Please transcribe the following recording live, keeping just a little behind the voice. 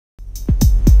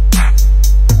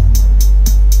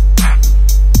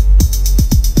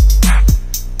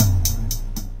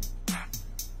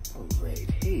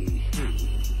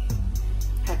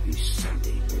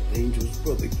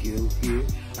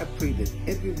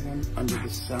everyone under the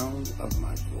sound of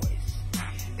my voice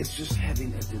is just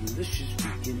having a delicious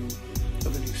beginning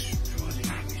of an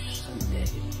extraordinary Sunday.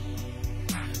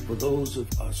 For those of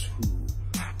us who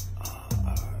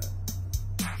are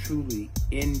truly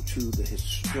into the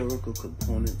historical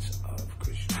components of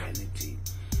Christianity,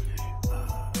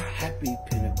 happy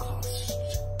Pentecost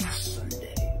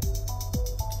Sunday.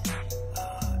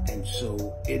 And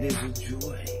so it is a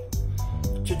joy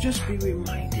to just be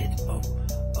reminded of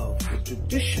the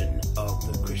tradition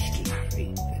of the Christian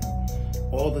faith and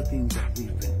all the things that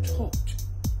we've been taught.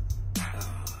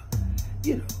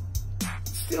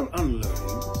 Still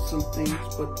unlearning some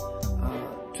things,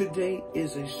 but today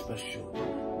is a special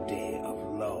day of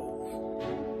love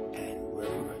and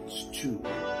reverence to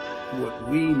what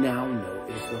we now know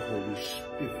is the Holy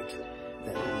Spirit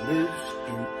that lives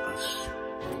in us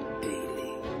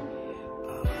daily.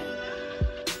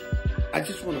 I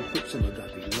just want to put some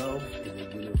agape love in the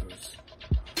universe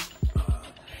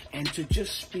and to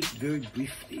just speak very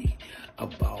briefly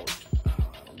about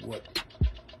what,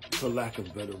 for lack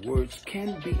of better words,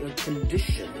 can be a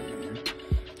condition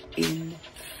in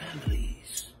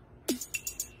families.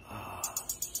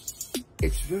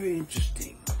 It's very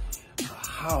interesting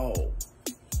how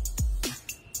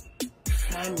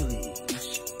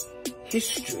families'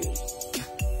 history,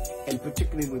 and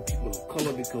particularly with people of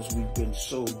color, because we've been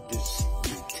so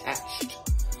detached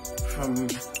from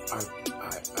our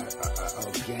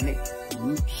organic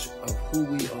roots of who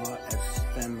we are as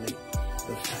family,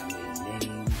 the family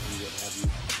name, and what have you,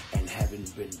 and having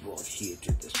been brought here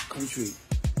to this country,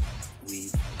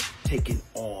 we've taken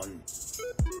on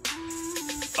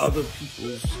other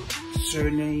people's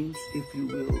surnames, if you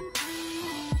will.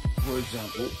 For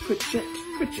example, Pritchett,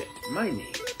 my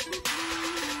name.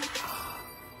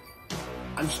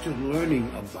 I'm still learning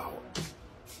about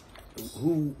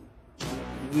who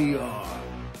we are,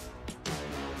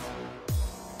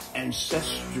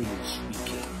 ancestrally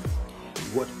speaking,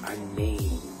 what our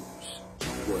names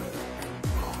were and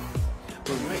are.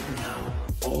 But right now,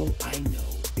 all I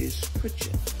know is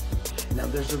Pritchett. Now,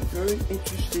 there's a very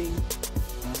interesting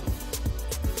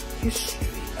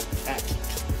history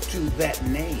attached to that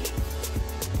name,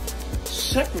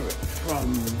 separate from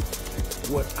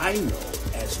what I know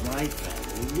as my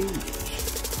family lineage.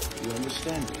 You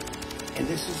understand me? And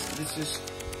this is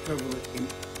prevalent in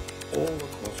all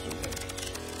across the land,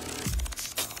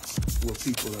 where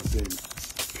people have been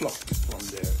plucked from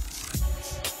their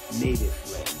native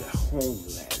land, their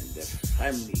homeland, their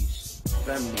family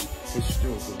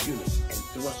historical units, and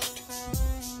thrust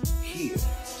here,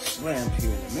 slammed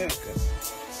here in America,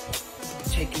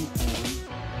 taking on,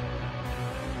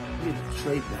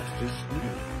 trade masters'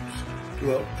 names.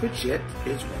 Well, Pritchett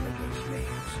is one of those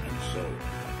names, and so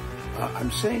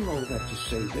I'm saying all that to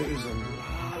say there is a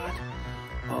lot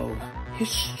of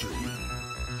history,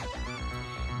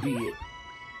 be it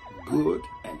good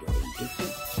and or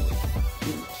indifferent,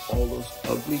 all those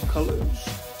ugly colors,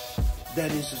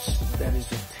 that is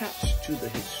attached to the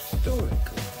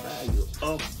historical value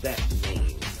of that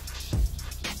name,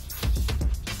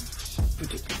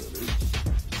 particularly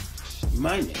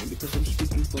my name, because I'm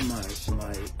speaking from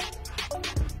my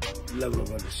level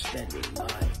of understanding,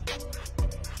 my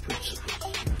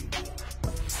principles.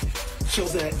 So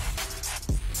that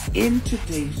in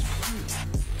today's time,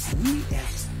 we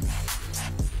as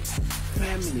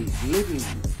families living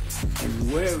and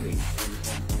wearing and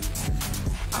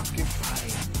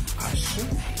occupying our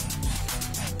surnames,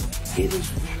 it is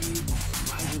very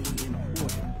vitally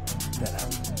important that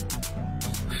I'm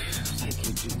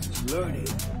learning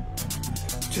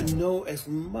to know as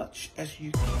much as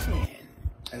you can,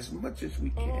 as much as we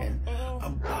can,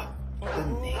 about the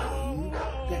name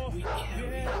that we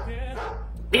carry.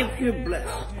 If you're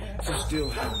blessed to still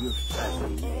have your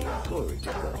family name, glory to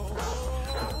God.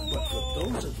 But for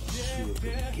those of us who have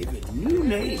been given new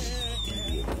names in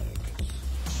the Americas,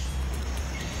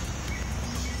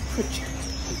 Pritchett,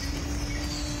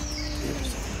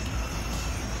 there's a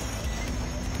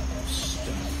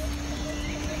stuff,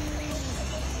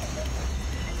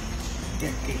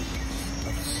 decades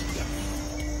of stuff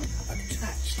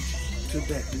attached to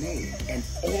that name, and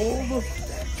all of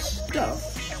that stuff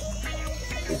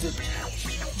is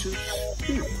attached to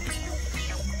spirit.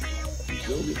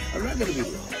 I'm not going to be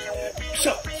long.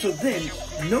 So then,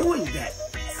 knowing that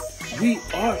we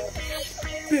are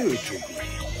spiritual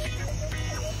beings,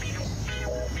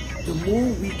 the more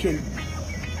we can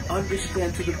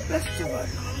understand to the best of our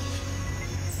knowledge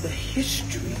the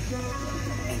history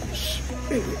and the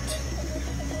spirit,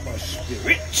 or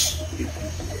spirits,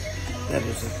 that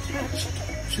is attached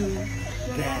to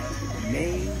that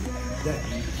name that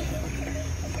we carry.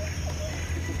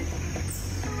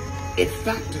 it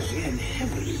factors in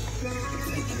heavily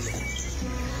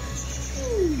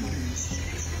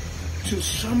to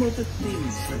some of the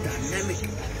things, the dynamic,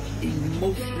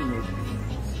 emotional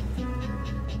things,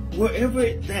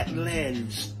 wherever that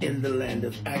lands in the land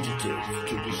of adjectives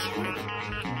to describe it.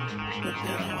 But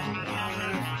there are a lot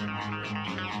of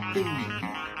things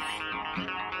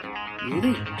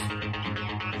linked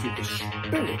to the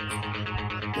spirit,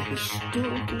 the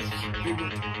historical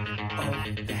spirit of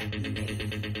that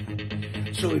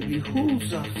name. So it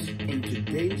behooves us in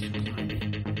today's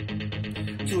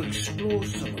climate to explore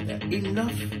some of that,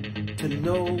 enough to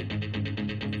know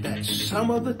that some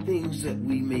of the things that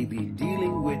we may be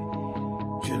dealing with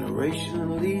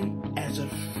generationally as a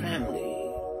family,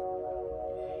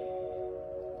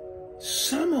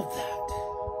 some of that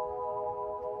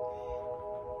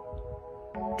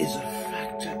is a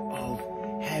factor of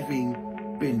having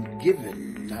been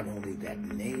given not only that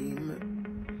name,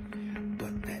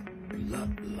 but that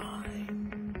bloodline,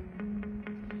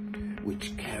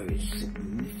 which carries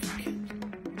significant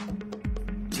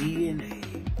DNA,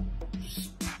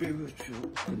 spiritual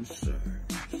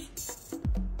concerns.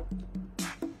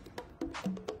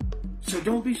 So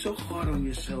don't be so hard on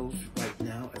yourselves right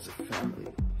now as a family.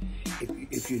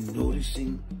 If you're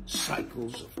noticing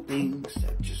cycles of things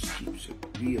that just keeps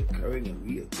reoccurring and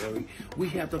reoccurring, we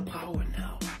have the power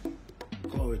now,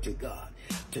 glory to God,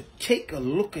 to take a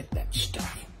look at that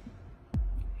stuff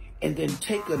and then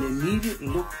take an immediate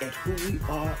look at who we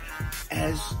are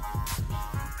as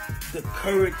the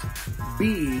current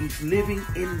beings living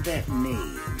in that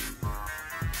name.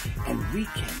 And we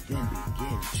can then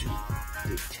begin to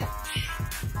detach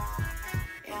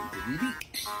and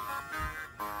delete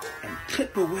and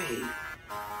clip away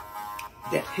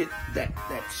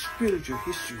that spiritual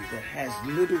history that has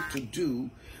little to do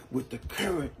with the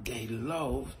current day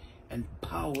love and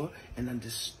power and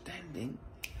understanding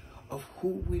of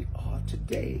who we are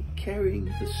today, carrying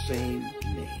the same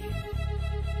name.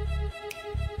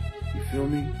 You feel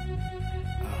me?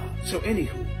 So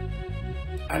anywho,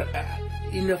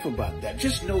 enough about that.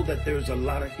 Just know that there's a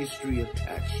lot of history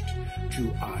attached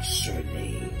to our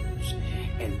surnames.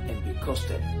 And because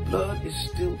that blood is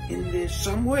still in there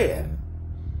somewhere,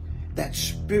 that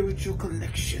spiritual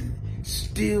connection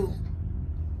still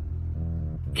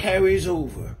carries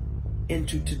over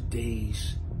into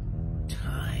today's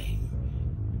time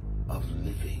of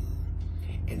living.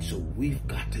 And so we've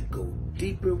got to go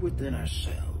deeper within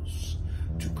ourselves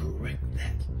to correct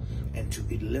that and to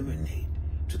eliminate,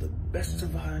 to the best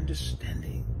of our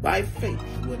understanding, by faith,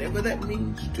 whatever that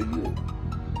means to you,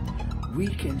 we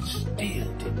can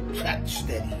still detach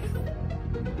that evil.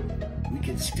 We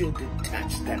can still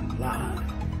detach that lie,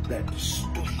 that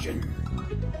distortion,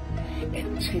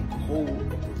 and take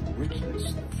hold of the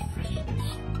richness, the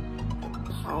freshness,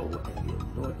 the power, and the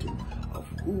anointing of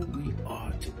who we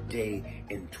are today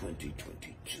in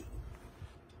 2022.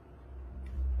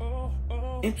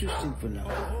 Interesting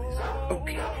phenomenon.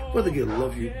 Okay, Brother Gil,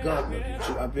 love you. God love you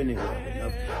too. I've been in love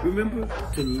enough. Remember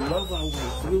to love our way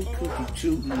through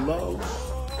 22. Love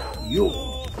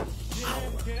your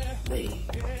our way.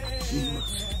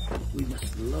 We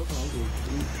must love our way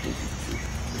through 22.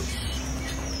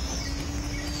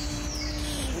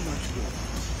 So much love.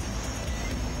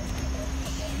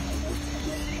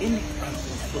 In our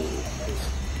control is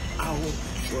our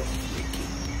choice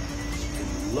making to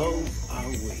love our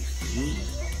way through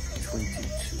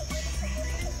 22.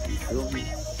 You feel me?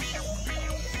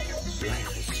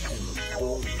 Life is still a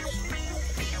glorious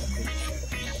adventure,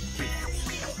 gifts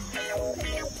from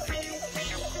the Almighty.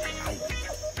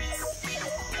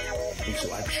 And so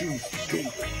I choose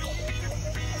daily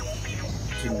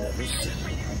to never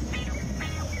settle.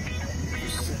 Never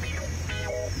settle.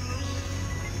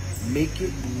 Make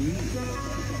it real.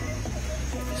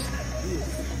 It's not real.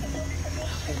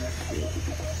 How can I feel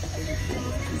any form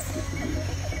of truth with you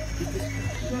if it's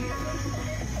not real?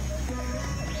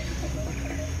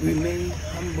 Remain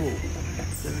humble.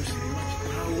 There is much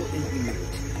power in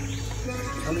humility. I'm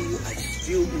telling you, I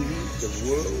still believe the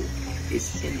world is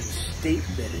in the state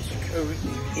that it's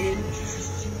currently in,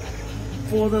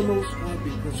 for the most part,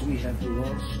 because we have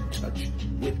lost touch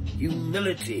with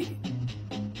humility.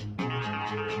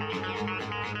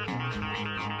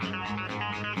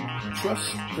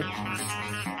 Trust the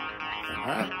process.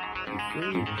 You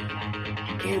feel me?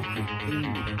 Everything we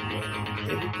learn,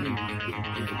 everything we've been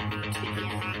given, we take it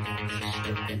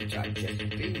and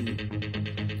digesting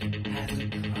has a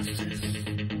process.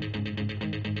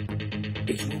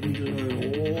 It's where we learn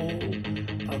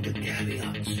all of the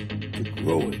caveats to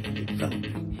growing and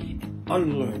developing and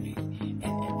unlearning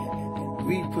and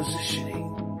repositioning.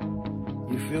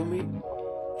 You feel me?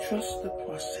 trust the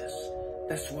process.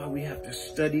 That's why we have to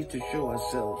study to show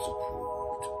ourselves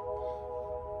approved.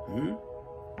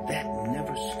 That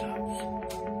never stops.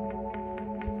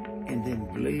 And then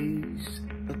blaze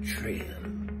a trail.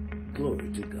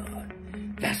 Glory to God.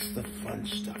 That's the fun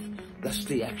stuff. That's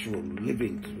the actual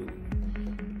living through.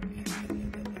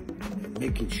 And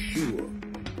making sure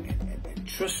and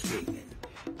trusting and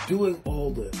doing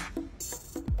all the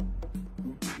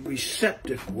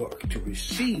receptive work to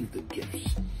receive the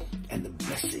gifts and the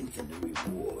blessings and the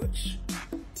rewards.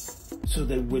 So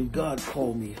that when God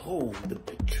called me home, the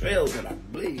trail that I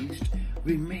blazed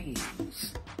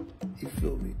remains. You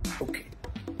feel me? Okay.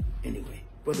 Anyway,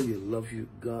 brother, we love you.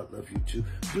 God loves you too.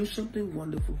 Do something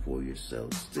wonderful for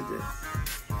yourselves today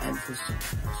and for someone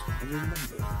else. And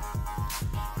remember,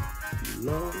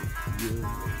 love your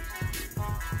way through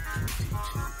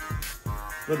 22.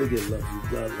 Brother, God love you.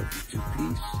 God love you too.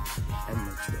 Peace and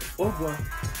much love. Au revoir.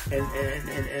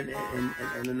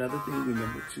 And another thing,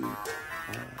 remember to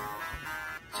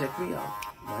check me out.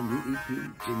 My new EP,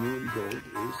 Genuine Gold, is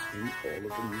in all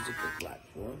of the musical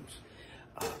platforms.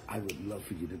 I would love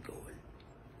for you to go and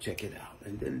check it out.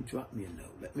 And then drop me a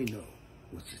note. Let me know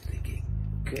what you're thinking.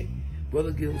 Okay?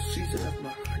 Brother Gil, Season of My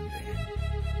Heart Band.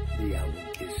 The album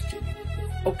is Genuine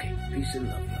Gold. Okay. Peace and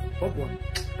love, y'all. Au revoir.